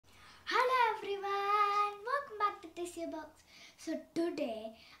answer box. So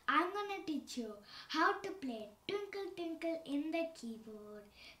today I'm gonna teach you how to play Twinkle Twinkle in the keyboard.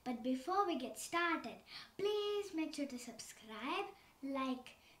 But before we get started, please make sure to subscribe,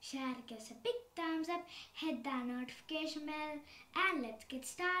 like, share, give us a big thumbs up, hit the notification bell, and let's get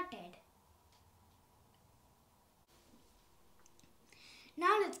started.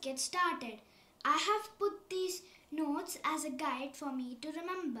 Now let's get started. I have put these notes as a guide for me to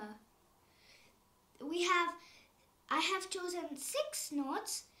remember. I have chosen 6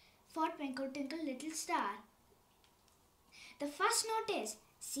 notes for Twinkle Twinkle Little Star. The first note is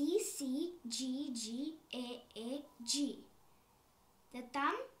C, C, G, G, A, A, G. The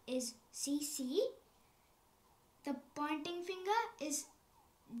thumb is C, C. The pointing finger is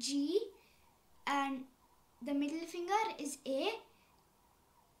G and the middle finger is A.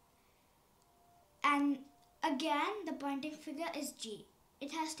 And again, the pointing finger is G.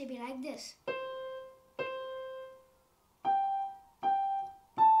 It has to be like this.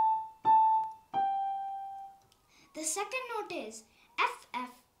 The second note is F, F,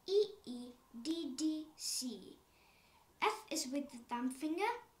 E, E, D, D, C. F is with the thumb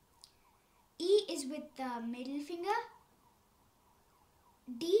finger. E is with the middle finger.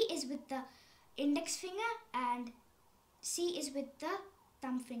 D is with the index finger. And C is with the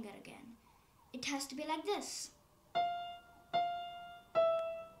thumb finger again. It has to be like this.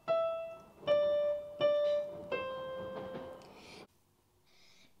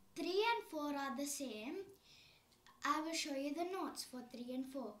 Three and 4 are the same. I will show you the notes for 3 and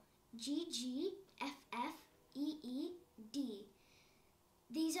 4. G, G, F, F, E, E, D.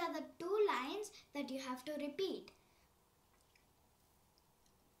 These are the 2 lines that you have to repeat.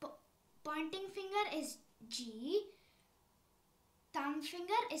 Pointing finger is G. Thumb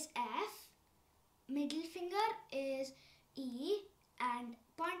finger is F. Middle finger is E. And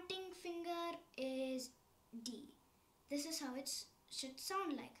pointing finger is D. This is how it should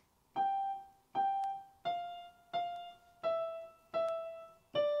sound like.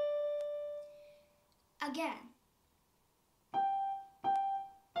 Again.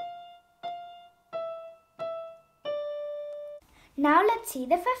 Now let's see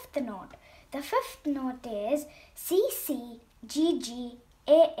the 5th note. The 5th note is C, C, G, G,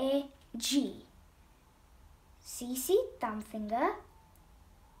 A, A, G. C, C, thumb finger.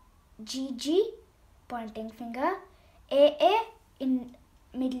 G, G, pointing finger. A, in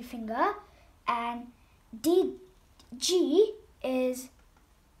middle finger. And D, G is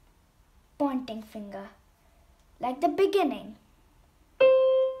pointing finger, like the beginning.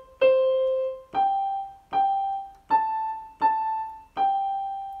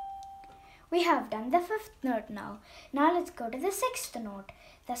 We have done the 5th note now. Now let's go to the 6th note.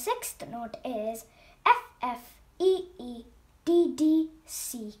 The 6th note is F, F, E, E, D, D,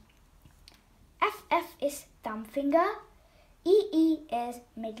 C. F, F is thumb finger. E, E is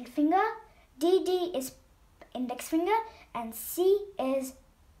middle finger. D, D is index finger. And C is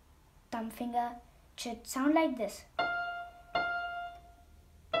thumb finger. Should sound like this.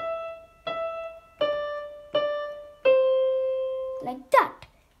 Like that.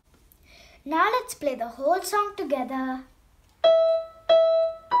 Now let's play the whole song together.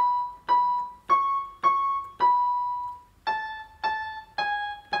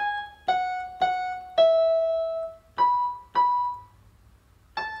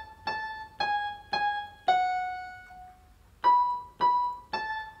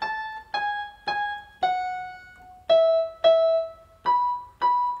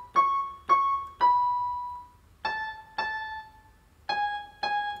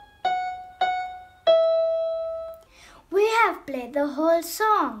 Play the whole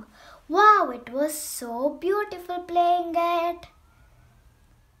song. Wow, it was so beautiful playing it.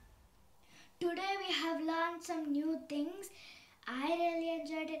 Today we have learned some new things. I really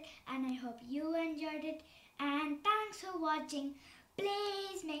enjoyed it and I hope you enjoyed it. And thanks for watching.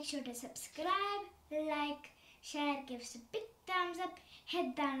 Please make sure to subscribe, like, share, give us a big thumbs up,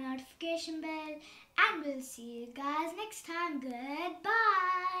 hit the notification bell, and we'll see you guys next time.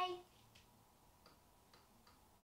 Goodbye.